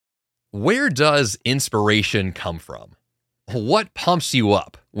Where does inspiration come from? What pumps you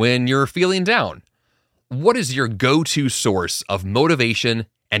up when you're feeling down? What is your go-to source of motivation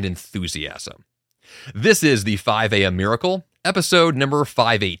and enthusiasm? This is the 5 a.m. Miracle, episode number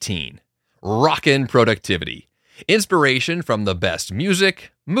 518, Rockin' Productivity, inspiration from the best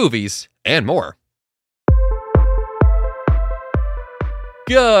music, movies, and more.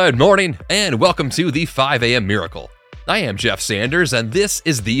 Good morning, and welcome to the 5 a.m. Miracle. I am Jeff Sanders, and this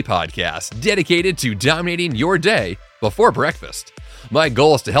is the podcast dedicated to dominating your day before breakfast. My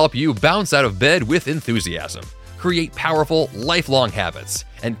goal is to help you bounce out of bed with enthusiasm, create powerful, lifelong habits,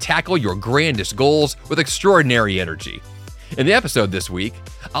 and tackle your grandest goals with extraordinary energy. In the episode this week,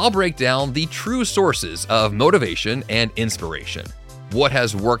 I'll break down the true sources of motivation and inspiration, what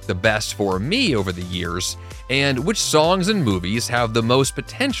has worked the best for me over the years, and which songs and movies have the most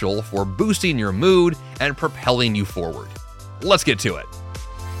potential for boosting your mood and propelling you forward. Let's get to it.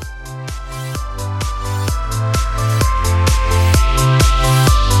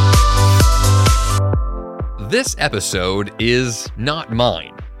 This episode is not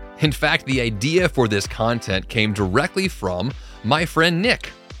mine. In fact, the idea for this content came directly from my friend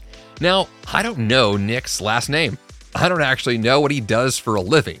Nick. Now, I don't know Nick's last name. I don't actually know what he does for a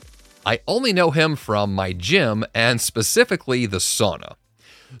living. I only know him from my gym and specifically the sauna.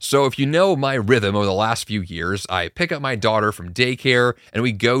 So if you know my rhythm over the last few years, I pick up my daughter from daycare and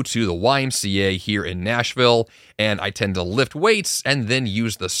we go to the YMCA here in Nashville, and I tend to lift weights and then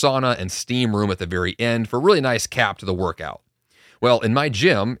use the sauna and steam room at the very end for a really nice cap to the workout. Well, in my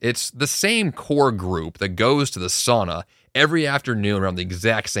gym, it's the same core group that goes to the sauna every afternoon around the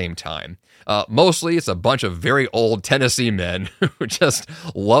exact same time. Mostly, it's a bunch of very old Tennessee men who just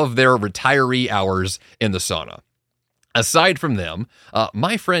love their retiree hours in the sauna. Aside from them,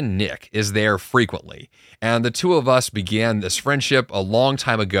 my friend Nick is there frequently, and the two of us began this friendship a long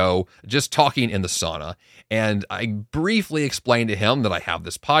time ago just talking in the sauna, and I briefly explained to him that I have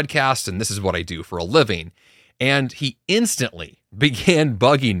this podcast and this is what I do for a living, and he instantly began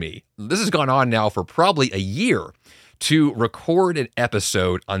bugging me. This has gone on now for probably a year to record an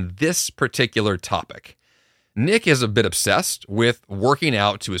episode on this particular topic. Nick is a bit obsessed with working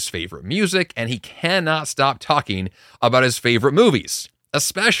out to his favorite music, and he cannot stop talking about his favorite movies,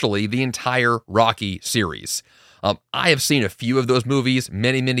 especially the entire Rocky series. I have seen a few of those movies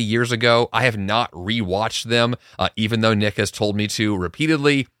many, many years ago. I have not rewatched them, even though Nick has told me to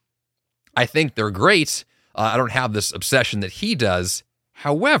repeatedly. I think they're great. I don't have this obsession that he does.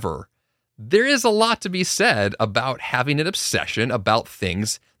 However, there is a lot to be said about having an obsession about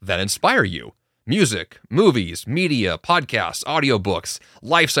things that inspire you. Music, movies, media, podcasts, audiobooks,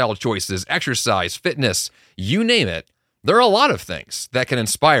 lifestyle choices, exercise, fitness, you name it. There are a lot of things that can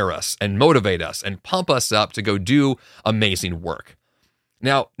inspire us and motivate us and pump us up to go do amazing work.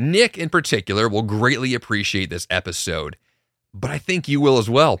 Now, Nick in particular will greatly appreciate this episode, but I think you will as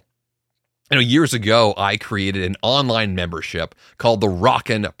well. Years ago, I created an online membership called the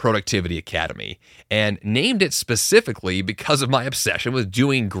Rockin Productivity Academy and named it specifically because of my obsession with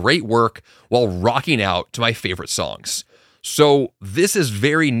doing great work while rocking out to my favorite songs. So this is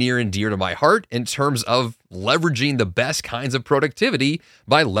very near and dear to my heart in terms of leveraging the best kinds of productivity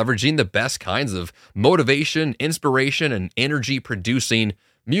by leveraging the best kinds of motivation, inspiration, and energy-producing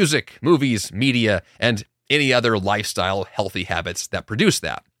music, movies, media, and any other lifestyle healthy habits that produce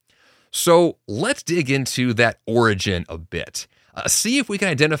that. So let's dig into that origin a bit. See if we can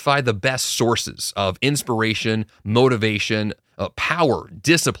identify the best sources of inspiration, motivation, power,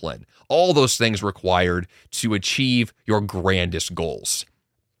 discipline, all those things required to achieve your grandest goals.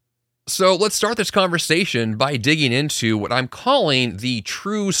 So let's start this conversation by digging into what I'm calling the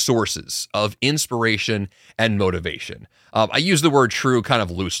true sources of inspiration and motivation. I use the word true kind of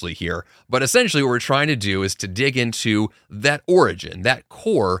loosely here, but essentially what we're trying to do is to dig into that origin, that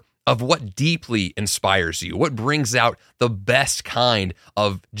core of what deeply inspires you, what brings out the best kind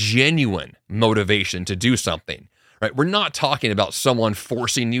of genuine motivation to do something, right? We're not talking about someone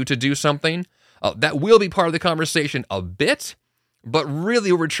forcing you to do something. That will be part of the conversation a bit, but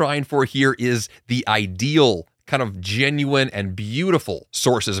really what we're trying for here is the ideal kind of genuine and beautiful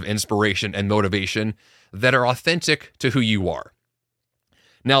sources of inspiration and motivation that are authentic to who you are.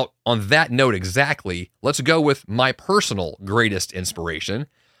 Now, on that note exactly, let's go with my personal greatest inspiration.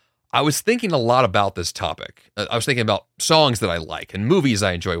 I was thinking a lot about this topic. I was thinking about songs that I like and movies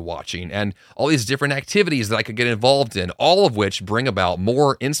I enjoy watching and all these different activities that I could get involved in, all of which bring about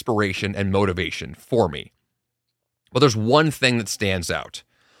more inspiration and motivation for me. But there's one thing that stands out.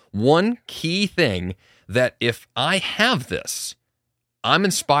 One key thing that if I have this, I'm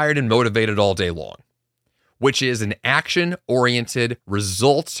inspired and motivated all day long. which is an action-oriented,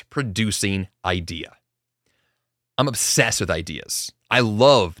 results-producing idea. I'm obsessed with ideas. I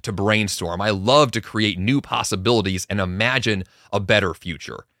love to brainstorm. I love to create new possibilities and imagine a better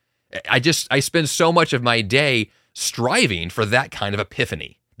future. I spend so much of my day striving for that kind of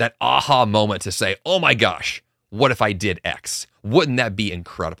epiphany, that aha moment to say, oh my gosh, what if I did X? Wouldn't that be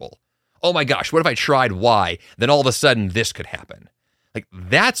incredible? Oh my gosh, what if I tried Y? Then all of a sudden this could happen. Like,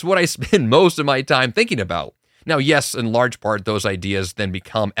 that's what I spend most of my time thinking about. Now, yes, in large part, those ideas then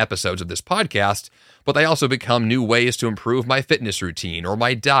become episodes of this podcast, but they also become new ways to improve my fitness routine, or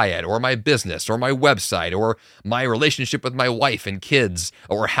my diet, or my business, or my website, or my relationship with my wife and kids,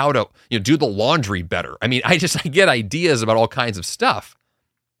 or how to do the laundry better. I mean, I get ideas about all kinds of stuff,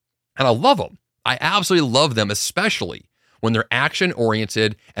 and I love them. I absolutely love them, especially when they're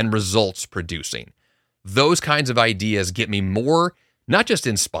action-oriented and results-producing. Those kinds of ideas get me more, not just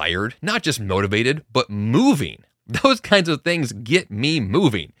inspired, not just motivated, but moving. Those kinds of things get me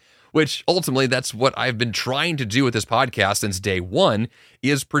moving, which ultimately that's what I've been trying to do with this podcast since day one,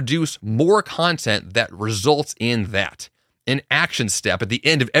 is produce more content that results in that. An action step at the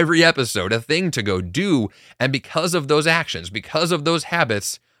end of every episode, a thing to go do, and because of those actions, because of those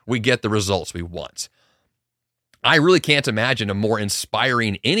habits, we get the results we want. I really can't imagine a more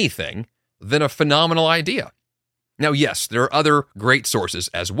inspiring anything than a phenomenal idea. Now, yes, there are other great sources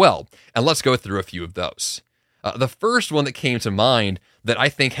as well, and let's go through a few of those. The first one that came to mind that I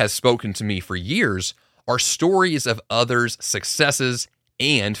think has spoken to me for years are stories of others' successes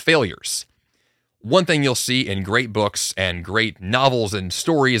and failures. One thing you'll see in great books and great novels and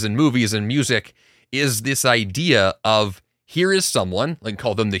stories and movies and music is this idea of, here is someone, like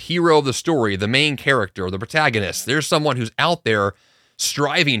call them the hero of the story, the main character, the protagonist. There's someone who's out there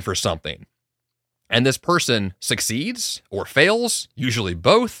striving for something. And this person succeeds or fails, usually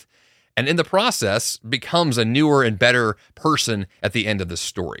both, and in the process becomes a newer and better person at the end of the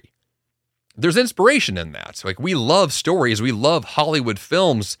story. There's inspiration in that. Like, we love stories, we love Hollywood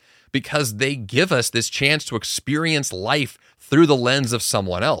films because they give us this chance to experience life through the lens of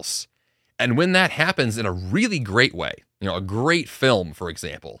someone else. And when that happens in a really great way, a great film, for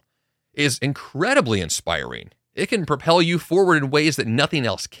example, is incredibly inspiring. It can propel you forward in ways that nothing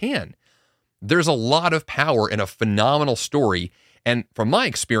else can. There's a lot of power in a phenomenal story. And from my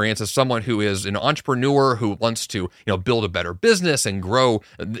experience as someone who is an entrepreneur who wants to, build a better business and grow,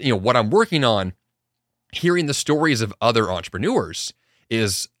 what I'm working on, hearing the stories of other entrepreneurs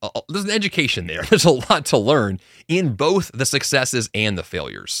there's an education there. There's a lot to learn in both the successes and the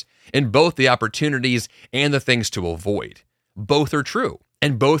failures, in both the opportunities and the things to avoid. Both are true,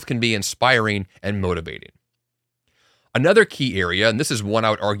 and both can be inspiring and motivating. Another key area, and this is one I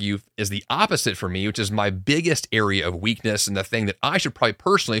would argue is the opposite for me, which is my biggest area of weakness and the thing that I should probably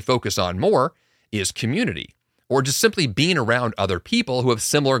personally focus on more, is community, or just simply being around other people who have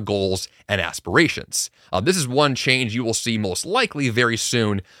similar goals and aspirations. This is one change you will see most likely very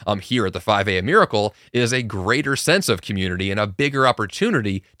soon here at the 5 a.m. Miracle, is a greater sense of community and a bigger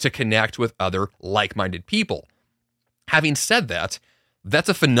opportunity to connect with other like-minded people. Having said that, that's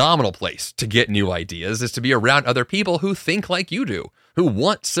a phenomenal place to get new ideas, is to be around other people who think like you do, who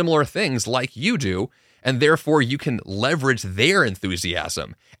want similar things like you do, and therefore you can leverage their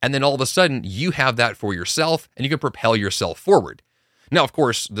enthusiasm. And then all of a sudden you have that for yourself and you can propel yourself forward. Now, of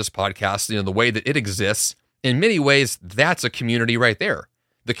course, this podcast, the way that it exists, in many ways, that's a community right there.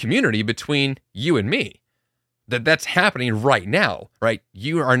 The community between you and me. That's happening right now, right?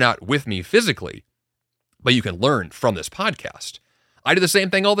 You are not with me physically, but you can learn from this podcast. I do the same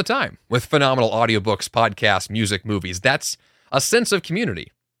thing all the time with phenomenal audiobooks, podcasts, music, movies. That's a sense of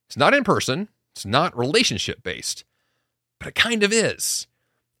community. It's not in person. It's not relationship-based, but it kind of is.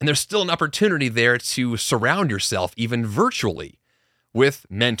 And there's still an opportunity there to surround yourself, even virtually, with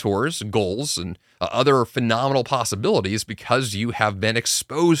mentors, goals, and other phenomenal possibilities because you have been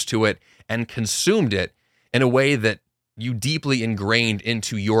exposed to it and consumed it in a way that you deeply ingrained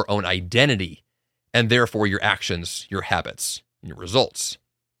into your own identity and therefore your actions, your habits, and your results.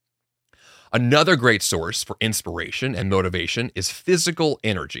 Another great source for inspiration and motivation is physical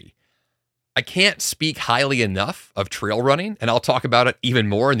energy. I can't speak highly enough of trail running, and I'll talk about it even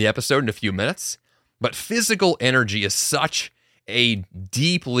more in the episode in a few minutes, but physical energy is such a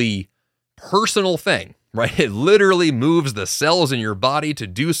deeply personal thing, right? It literally moves the cells in your body to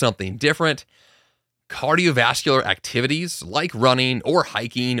do something different. Cardiovascular activities like running or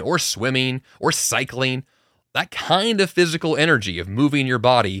hiking or swimming or cycling, that kind of physical energy of moving your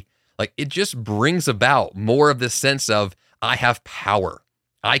body, like it just brings about more of this sense of, I have power.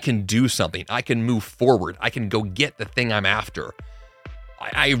 I can do something. I can move forward. I can go get the thing I'm after.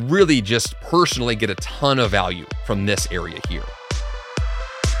 I really just personally get a ton of value from this area here.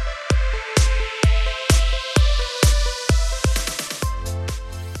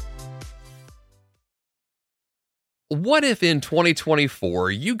 What if in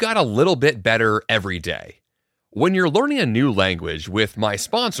 2024 you got a little bit better every day? When you're learning a new language with my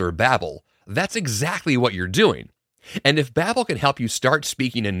sponsor, Babbel, that's exactly what you're doing. And if Babbel can help you start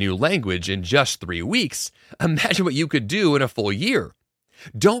speaking a new language in just 3 weeks, imagine what you could do in a full year.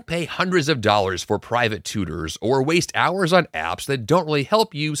 Don't pay hundreds of dollars for private tutors or waste hours on apps that don't really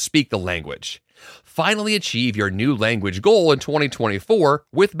help you speak the language. Finally achieve your new language goal in 2024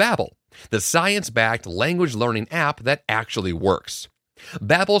 with Babbel, the science-backed language learning app that actually works.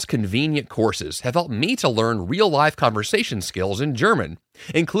 Babbel's convenient courses have helped me to learn real-life conversation skills in German,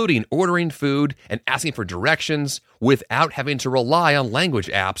 including ordering food and asking for directions without having to rely on language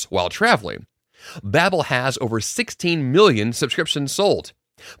apps while traveling. Babbel has over 16 million subscriptions sold.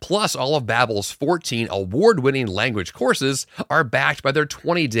 Plus, all of Babbel's 14 award-winning language courses are backed by their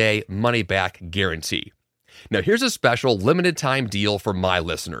 20-day money-back guarantee. Now, here's a special limited-time deal for my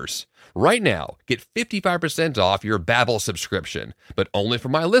listeners. Right now, get 55% off your Babbel subscription, but only for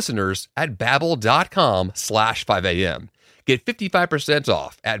my listeners at babbel.com/5am. Get 55%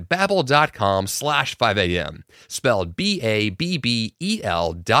 off at babbel.com/5am, spelled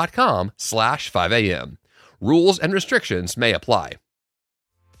BABBEL.com/5am. Rules and restrictions may apply.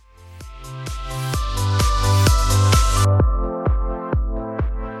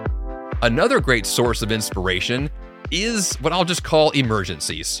 Another great source of inspiration is what I'll just call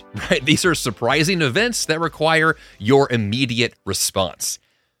emergencies, right? These are surprising events that require your immediate response.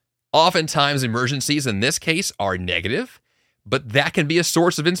 Oftentimes, emergencies in this case are negative, but that can be a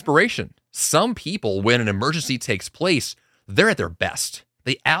source of inspiration. Some people, when an emergency takes place, they're at their best.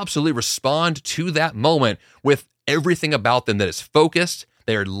 They absolutely respond to that moment with everything about them that is focused.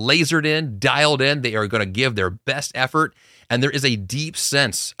 They are lasered in, dialed in. They are going to give their best effort. And there is a deep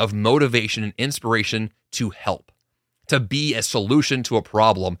sense of motivation and inspiration to help, to be a solution to a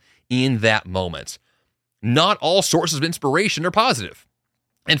problem in that moment. Not all sources of inspiration are positive.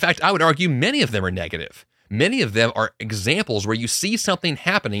 In fact, I would argue many of them are negative. Many of them are examples where you see something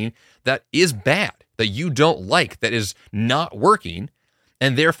happening that is bad, that you don't like, that is not working,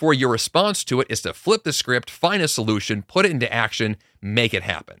 and therefore your response to it is to flip the script, find a solution, put it into action, make it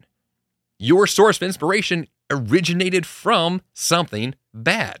happen. Your source of inspiration originated from something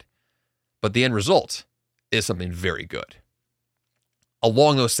bad, but the end result is something very good.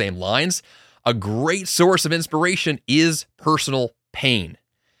 Along those same lines, a great source of inspiration is personal pain.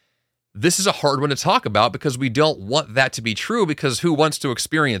 This is a hard one to talk about because we don't want that to be true, because who wants to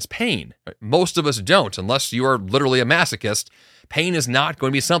experience pain? Most of us don't, unless you are literally a masochist. Pain is not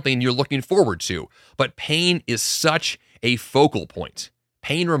going to be something you're looking forward to, but pain is such a focal point.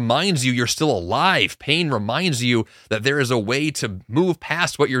 Pain reminds you you're still alive. Pain reminds you that there is a way to move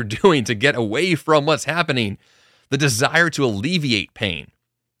past what you're doing, to get away from what's happening. The desire to alleviate pain,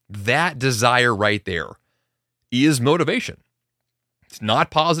 that desire right there is motivation. It's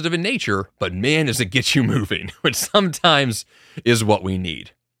not positive in nature, but man, does it get you moving, which sometimes is what we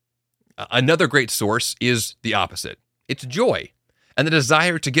need. Another great source is the opposite. It's joy and the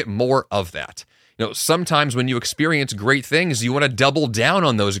desire to get more of that. Sometimes when you experience great things, you want to double down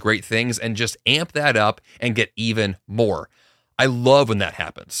on those great things and just amp that up and get even more. I love when that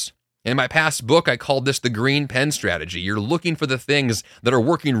happens. In my past book, I called this the green pen strategy. You're looking for the things that are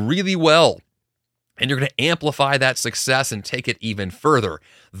working really well, and you're going to amplify that success and take it even further.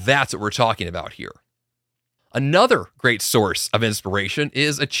 That's what we're talking about here. Another great source of inspiration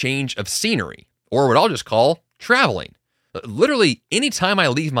is a change of scenery, or what I'll just call traveling. Literally, anytime I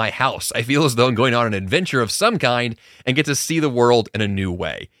leave my house, I feel as though I'm going on an adventure of some kind and get to see the world in a new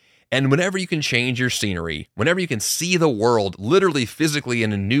way. And whenever you can change your scenery, whenever you can see the world literally physically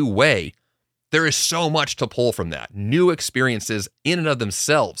in a new way, there is so much to pull from that. New experiences in and of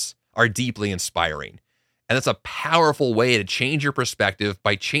themselves are deeply inspiring. And that's a powerful way to change your perspective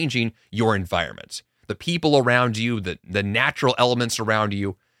by changing your environment. The people around you, the natural elements around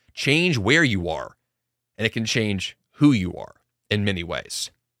you, change where you are. And it can change who you are in many ways.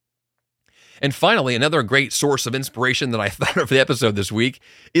 And finally, another great source of inspiration that I thought of for the episode this week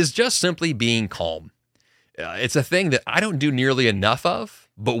is just simply being calm. It's a thing that I don't do nearly enough of,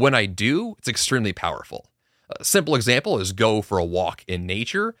 but when I do, it's extremely powerful. A simple example is go for a walk in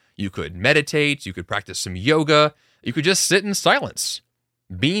nature. You could meditate, you could practice some yoga, you could just sit in silence.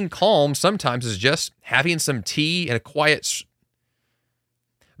 Being calm sometimes is just having some tea in a quiet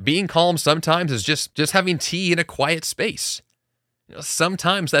Being calm sometimes is just having tea in a quiet space.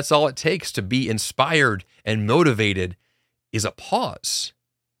 Sometimes that's all it takes to be inspired and motivated is a pause.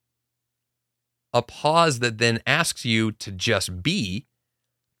 A pause that then asks you to just be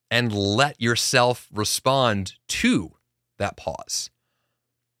and let yourself respond to that pause.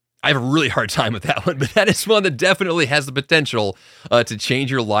 I have a really hard time with that one, but that is one that definitely has the potential to change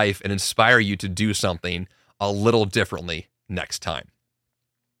your life and inspire you to do something a little differently next time.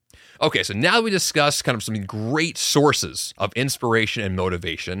 Okay, so now that we discussed kind of some great sources of inspiration and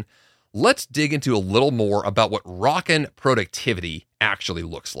motivation, let's dig into a little more about what Rockin productivity actually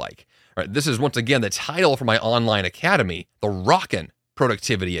looks like. All right, this is once again the title for my online academy, the Rockin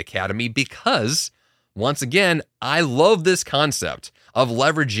Productivity Academy, because once again, I love this concept of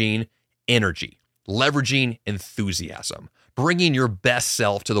leveraging energy, leveraging enthusiasm, bringing your best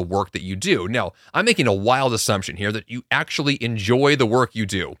self to the work that you do. Now, I'm making a wild assumption here that you actually enjoy the work you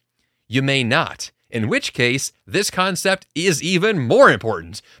do. You may not, in which case, this concept is even more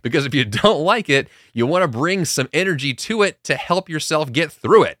important, because if you don't like it, you want to bring some energy to it to help yourself get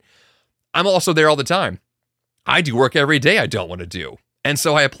through it. I'm also there all the time. I do work every day I don't want to do. And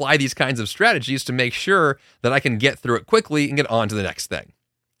so I apply these kinds of strategies to make sure that I can get through it quickly and get on to the next thing.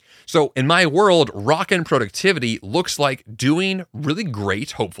 So in my world, Rockin' productivity looks like doing really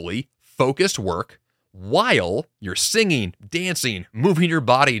great, hopefully, focused work while you're singing, dancing, moving your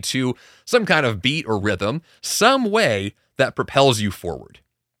body to some kind of beat or rhythm, some way that propels you forward.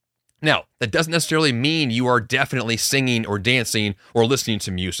 Now, that doesn't necessarily mean you are definitely singing or dancing or listening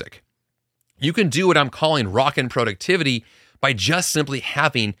to music. You can do what I'm calling Rockin' productivity by just simply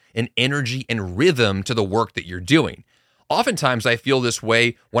having an energy and rhythm to the work that you're doing. Oftentimes, I feel this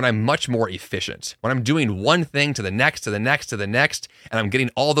way when I'm much more efficient, when I'm doing one thing to the next, to the next, to the next, and I'm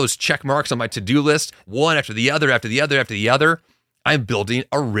getting all those check marks on my to-do list, one after the other, after the other, after the other. I'm building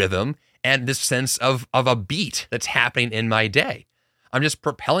a rhythm and this sense of a beat that's happening in my day. I'm just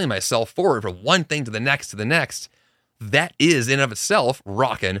propelling myself forward from one thing to the next, to the next. That is, in of itself,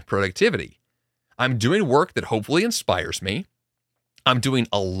 Rockin' productivity. I'm doing work that hopefully inspires me. I'm doing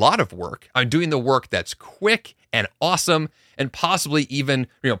a lot of work. I'm doing the work that's quick and awesome and possibly even,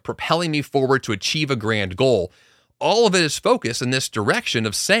 propelling me forward to achieve a grand goal. All of it is focused in this direction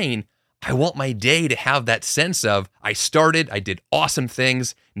of saying, I want my day to have that sense of, I started, I did awesome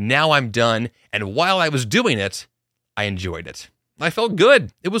things, now I'm done, and while I was doing it, I enjoyed it. I felt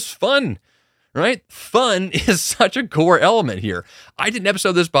good. It was fun. Right? Fun is such a core element here. I did an episode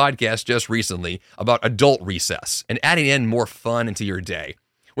of this podcast just recently about adult recess and adding in more fun into your day,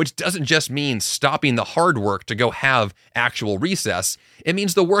 which doesn't just mean stopping the hard work to go have actual recess. It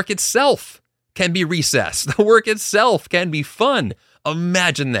means the work itself can be recess. The work itself can be fun.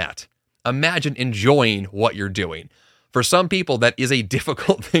 Imagine that. Imagine enjoying what you're doing. For some people, that is a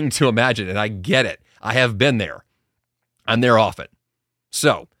difficult thing to imagine, and I get it. I have been there. I'm there often.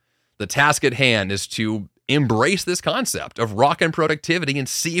 So, the task at hand is to embrace this concept of Rockin' productivity and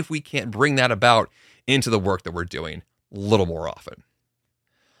see if we can't bring that about into the work that we're doing a little more often.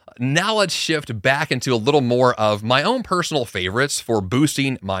 Now let's shift back into a little more of my own personal favorites for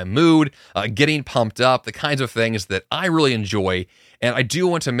boosting my mood, getting pumped up, the kinds of things that I really enjoy. And I do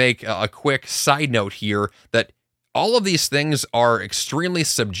want to make a quick side note here that all of these things are extremely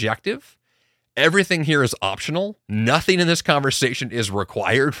subjective. Everything here is optional. Nothing in this conversation is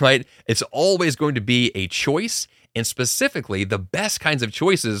required, right? It's always going to be a choice. And specifically, the best kinds of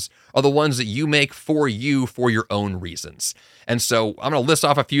choices are the ones that you make for you for your own reasons. And so I'm going to list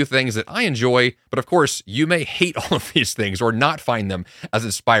off a few things that I enjoy, but of course, you may hate all of these things or not find them as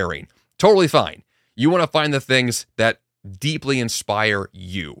inspiring. Totally fine. You want to find the things that deeply inspire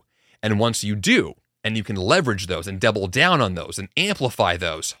you. And once you do, and you can leverage those and double down on those and amplify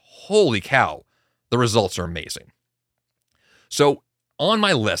those, holy cow, the results are amazing. So on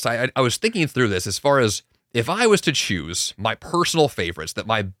my list, I was thinking through this as far as if I was to choose my personal favorites, that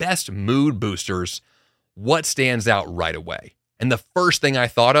my best mood boosters, what stands out right away? And the first thing I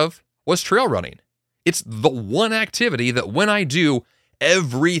thought of was trail running. It's the one activity that when I do,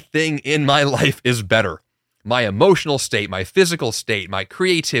 everything in my life is better. My emotional state, my physical state, my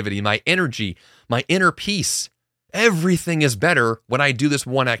creativity, my energy, my inner peace, everything is better when I do this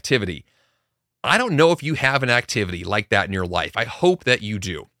one activity. I don't know if you have an activity like that in your life. I hope that you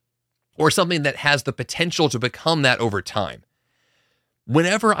do. Or something that has the potential to become that over time.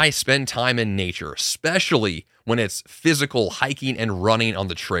 Whenever I spend time in nature, especially when it's physical hiking and running on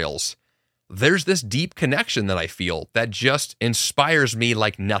the trails, there's this deep connection that I feel that just inspires me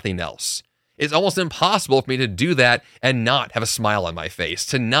like nothing else. It's almost impossible for me to do that and not have a smile on my face,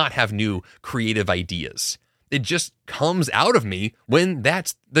 to not have new creative ideas. It just comes out of me when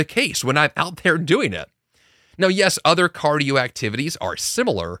that's the case, when I'm out there doing it. Now, yes, other cardio activities are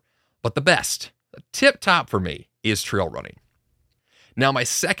similar, but the best, the tip top for me, is trail running. Now, my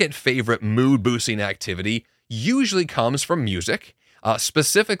second favorite mood boosting activity usually comes from music.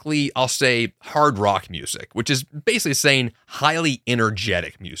 Specifically, I'll say hard rock music, which is basically saying highly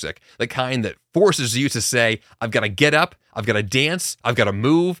energetic music, the kind that forces you to say, I've got to get up, I've got to dance, I've got to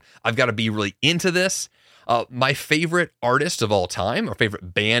move, I've got to be really into this. My favorite artist of all time, or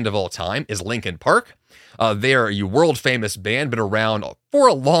favorite band of all time, is Linkin Park. They're a world famous band, been around for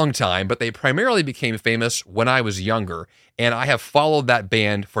a long time, but they primarily became famous when I was younger. And I have followed that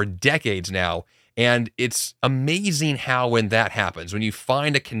band for decades now. And it's amazing how when that happens, when you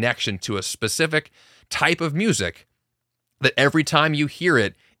find a connection to a specific type of music, that every time you hear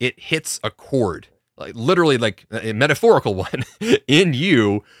it, it hits a chord, like literally like a metaphorical one in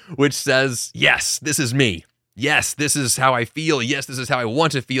you, which says, yes, this is me. Yes, this is how I feel. Yes, this is how I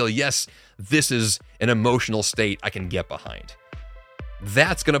want to feel. Yes, this is an emotional state I can get behind.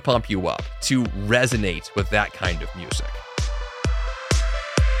 That's going to pump you up to resonate with that kind of music.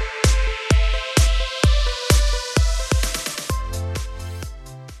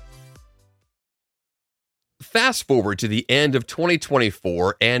 Fast forward to the end of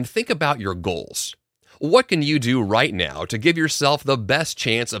 2024 and think about your goals. What can you do right now to give yourself the best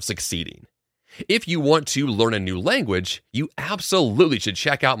chance of succeeding? If you want to learn a new language, you absolutely should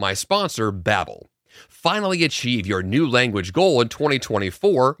check out my sponsor, Babbel. Finally achieve your new language goal in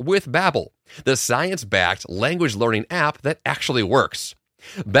 2024 with Babbel, the science-backed language learning app that actually works.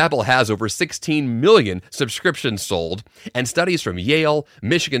 Babbel has over 16 million subscriptions sold, and studies from Yale,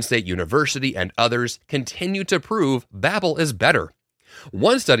 Michigan State University, and others continue to prove Babbel is better.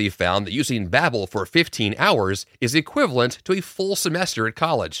 One study found that using Babbel for 15 hours is equivalent to a full semester at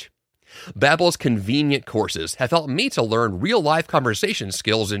college. Babbel's convenient courses have helped me to learn real-life conversation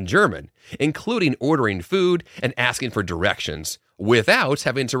skills in German, including ordering food and asking for directions, without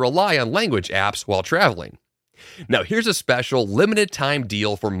having to rely on language apps while traveling. Now, here's a special limited-time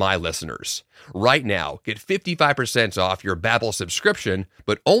deal for my listeners. Right now, get 55% off your Babbel subscription,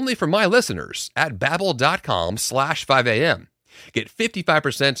 but only for my listeners at babbel.com/5am. Get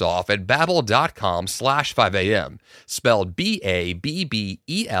 55% off at babbel.com/5am, spelled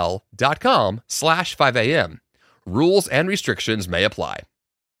BABBEL.com/5am. Rules and restrictions may apply.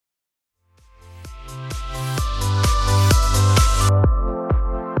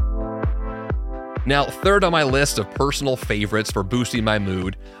 Now, third on my list of personal favorites for boosting my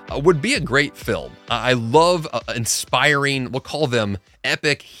mood would be a great film. I love inspiring, we'll call them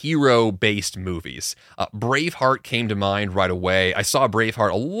epic hero-based movies. Braveheart came to mind right away. I saw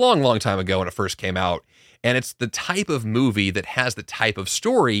Braveheart a long, long time ago when it first came out, and it's the type of movie that has the type of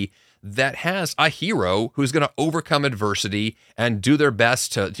story that has a hero who's going to overcome adversity and do their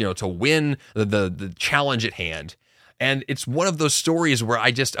best to win the challenge at hand. And it's one of those stories where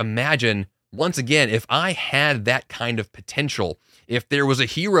I just imagine, once again, if I had that kind of potential, if there was a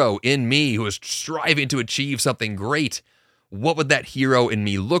hero in me who was striving to achieve something great, what would that hero in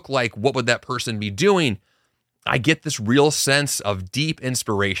me look like? What would that person be doing? I get this real sense of deep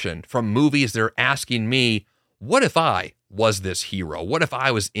inspiration from movies that are asking me, what if I was this hero? What if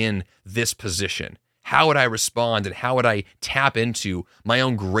I was in this position? How would I respond, and how would I tap into my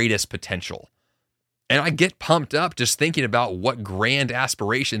own greatest potential? And I get pumped up just thinking about what grand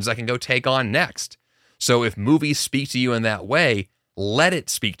aspirations I can go take on next. So if movies speak to you in that way, let it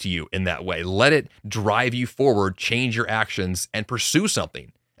speak to you in that way. Let it drive you forward, change your actions, and pursue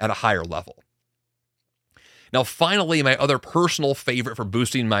something at a higher level. Now, finally, my other personal favorite for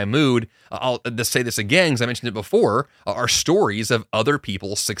boosting my mood, I'll just say this again because I mentioned it before, are stories of other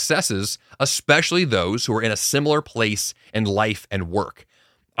people's successes, especially those who are in a similar place in life and work.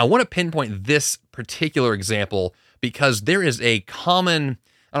 I want to pinpoint this particular example because there is a common,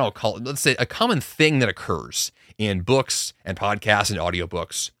 let's say a common thing that occurs in books and podcasts and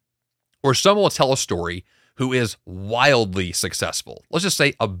audiobooks where someone will tell a story who is wildly successful. Let's just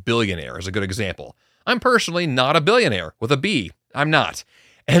say a billionaire is a good example. I'm personally not a billionaire with a B. I'm not.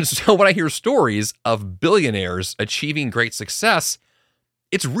 And so when I hear stories of billionaires achieving great success,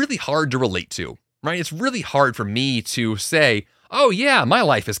 it's really hard to relate to, right? It's really hard for me to say, oh yeah, my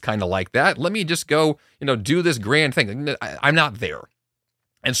life is kind of like that. Let me just go, do this grand thing. I'm not there.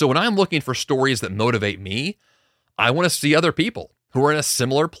 And so when I'm looking for stories that motivate me, I want to see other people who are in a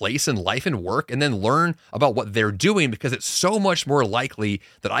similar place in life and work and then learn about what they're doing, because it's so much more likely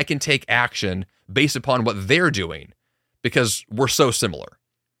that I can take action based upon what they're doing because we're so similar.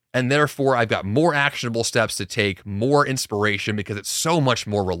 And therefore, I've got more actionable steps to take, more inspiration because it's so much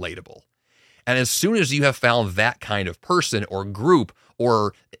more relatable. And as soon as you have found that kind of person or group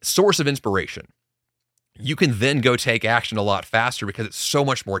or source of inspiration, you can then go take action a lot faster because it's so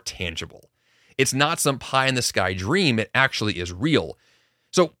much more tangible. It's not some pie in the sky dream. It actually is real.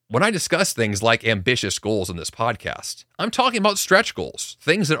 So when I discuss things like ambitious goals in this podcast, I'm talking about stretch goals,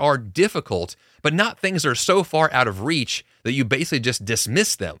 things that are difficult, but not things that are so far out of reach that you basically just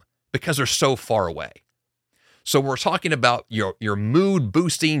dismiss them because they're so far away. So we're talking about your mood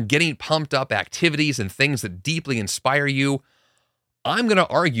boosting, getting pumped up activities and things that deeply inspire you. I'm going to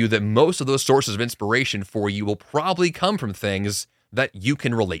argue that most of those sources of inspiration for you will probably come from things that you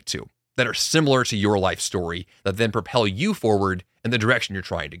can relate to, that are similar to your life story, that then propel you forward in the direction you're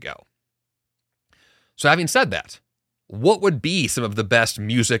trying to go. So having said that, what would be some of the best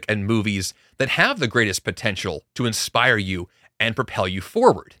music and movies that have the greatest potential to inspire you and propel you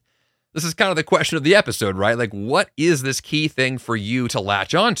forward? This is kind of the question of the episode, right? Like, what is this key thing for you to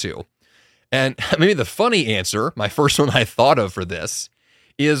latch onto? And maybe the funny answer, my first one I thought of for this,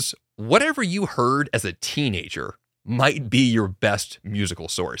 is whatever you heard as a teenager might be your best musical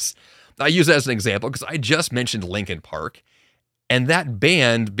source. I use that as an example because I just mentioned Linkin Park, and that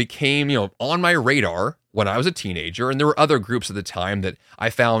band became, on my radar when I was a teenager, and there were other groups at the time that I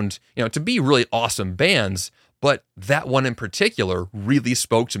found, to be really awesome bands, but that one in particular really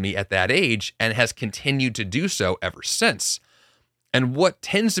spoke to me at that age and has continued to do so ever since. And what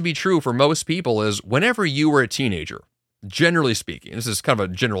tends to be true for most people is whenever you were a teenager, generally speaking, this is kind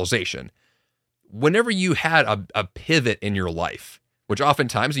of a generalization, whenever you had a pivot in your life, which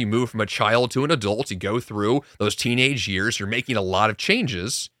oftentimes you move from a child to an adult, you go through those teenage years, you're making a lot of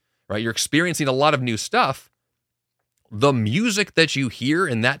changes, right? You're experiencing a lot of new stuff. The music that you hear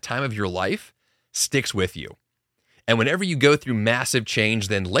in that time of your life sticks with you. And whenever you go through massive change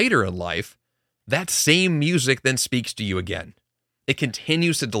then later in life, that same music then speaks to you again. It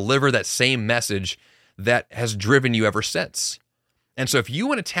continues to deliver that same message that has driven you ever since. And so if you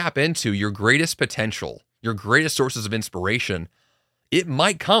want to tap into your greatest potential, your greatest sources of inspiration, it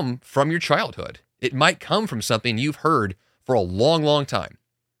might come from your childhood. It might come from something you've heard for a long, long time.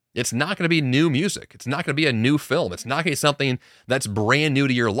 It's not going to be new music. It's not going to be a new film. It's not going to be something that's brand new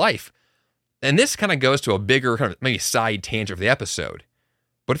to your life. And this kind of goes to a bigger kind of maybe side tangent of the episode.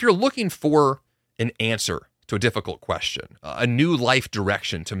 But if you're looking for an answer to a difficult question, a new life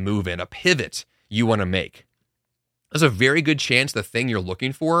direction to move in, a pivot you want to make, there's a very good chance the thing you're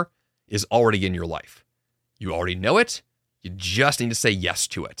looking for is already in your life. You already know it. You just need to say yes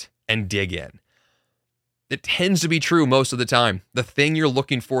to it and dig in. It tends to be true most of the time. The thing you're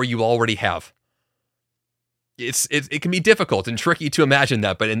looking for, you already have. It can be difficult and tricky to imagine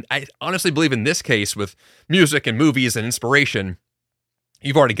that, but I honestly believe in this case with music and movies and inspiration,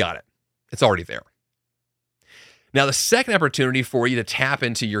 you've already got it. It's already there. Now, the second opportunity for you to tap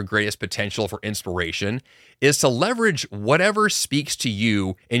into your greatest potential for inspiration is to leverage whatever speaks to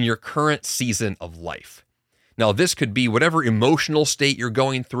you in your current season of life. Now, this could be whatever emotional state you're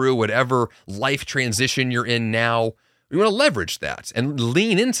going through, whatever life transition you're in now. You want to leverage that and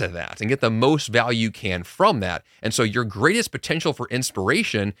lean into that and get the most value you can from that. And so your greatest potential for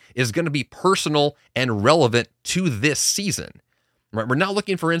inspiration is going to be personal and relevant to this season. Right? We're not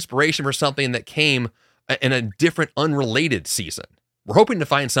looking for inspiration for something that came in a different, unrelated season. We're hoping to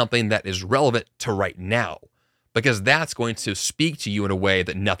find something that is relevant to right now, because that's going to speak to you in a way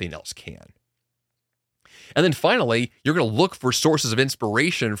that nothing else can. And then finally, you're going to look for sources of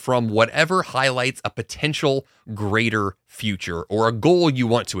inspiration from whatever highlights a potential greater future or a goal you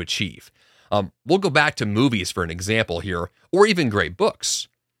want to achieve. We'll go back to movies for an example here, or even great books.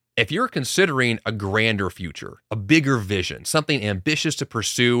 If you're considering a grander future, a bigger vision, something ambitious to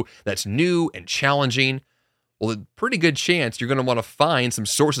pursue that's new and challenging, well, a pretty good chance you're going to want to find some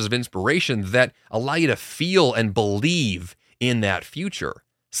sources of inspiration that allow you to feel and believe in that future.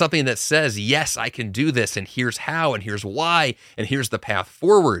 Something that says, yes, I can do this, and here's how, and here's why, and here's the path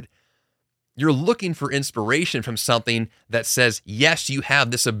forward. You're looking for inspiration from something that says, yes, you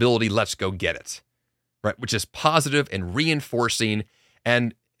have this ability, let's go get it, right? Which is positive and reinforcing,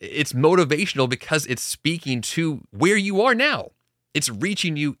 and it's motivational because it's speaking to where you are now. It's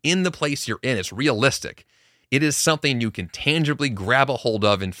reaching you in the place you're in. It's realistic. It is something you can tangibly grab a hold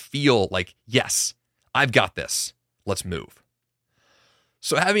of and feel like, yes, I've got this. Let's move.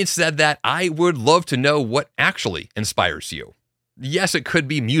 So having said that, I would love to know what actually inspires you. Yes, it could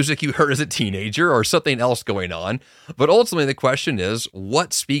be music you heard as a teenager or something else going on, but ultimately the question is,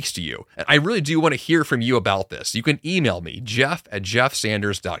 what speaks to you? And I really do want to hear from you about this. You can email me,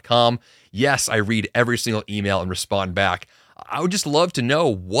 jeff@jeffsanders.com. Yes, I read every single email and respond back. I would just love to know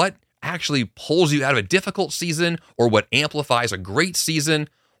what actually pulls you out of a difficult season or what amplifies a great season.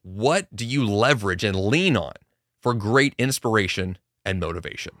 What do you leverage and lean on for great inspiration and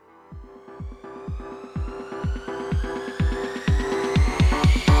motivation?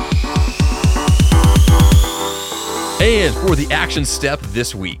 And for the action step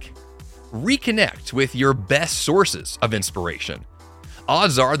this week, reconnect with your best sources of inspiration.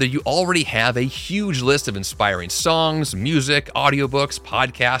 Odds are that you already have a huge list of inspiring songs, music, audiobooks,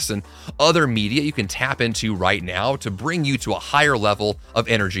 podcasts, and other media you can tap into right now to bring you to a higher level of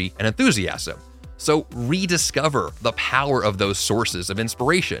energy and enthusiasm. So rediscover the power of those sources of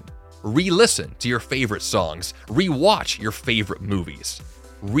inspiration. Re-listen to your favorite songs. Re-watch your favorite movies.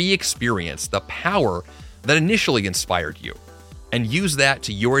 Re-experience the power that initially inspired you, and use that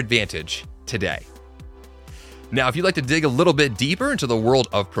to your advantage today. Now, if you'd like to dig a little bit deeper into the world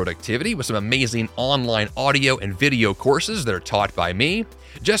of productivity with some amazing online audio and video courses that are taught by me,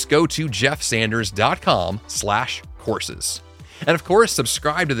 just go to jeffsanders.com/courses. And of course,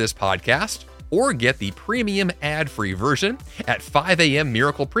 subscribe to this podcast or get the premium ad-free version at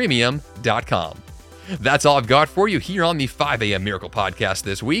 5ammiraclepremium.com. That's all I've got for you here on the 5am Miracle Podcast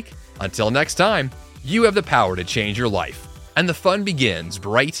this week. Until next time, you have the power to change your life, and the fun begins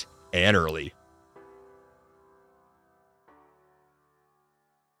bright and early.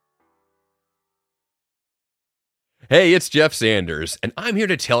 Hey, it's Jeff Sanders, and I'm here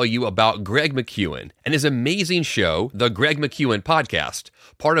to tell you about Greg McKeown and his amazing show, The Greg McKeown Podcast,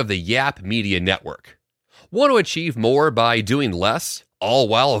 part of the Yap Media Network. Want to achieve more by doing less, all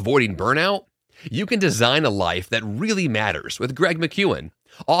while avoiding burnout? You can design a life that really matters with Greg McKeown,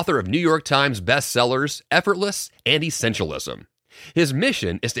 author of New York Times bestsellers, Effortless and Essentialism. His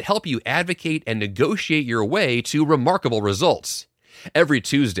mission is to help you advocate and negotiate your way to remarkable results. Every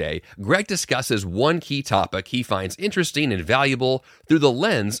Tuesday, Greg discusses one key topic he finds interesting and valuable through the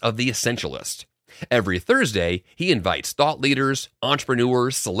lens of the essentialist. Every Thursday, he invites thought leaders,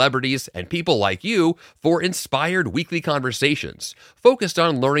 entrepreneurs, celebrities, and people like you for inspired weekly conversations focused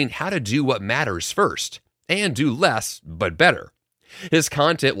on learning how to do what matters first and do less but better. His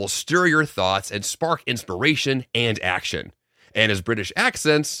content will stir your thoughts and spark inspiration and action. And his British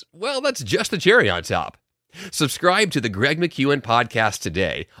accents, well, that's just the cherry on top. Subscribe to the Greg McKeown Podcast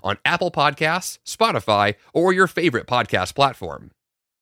today on Apple Podcasts, Spotify, or your favorite podcast platform.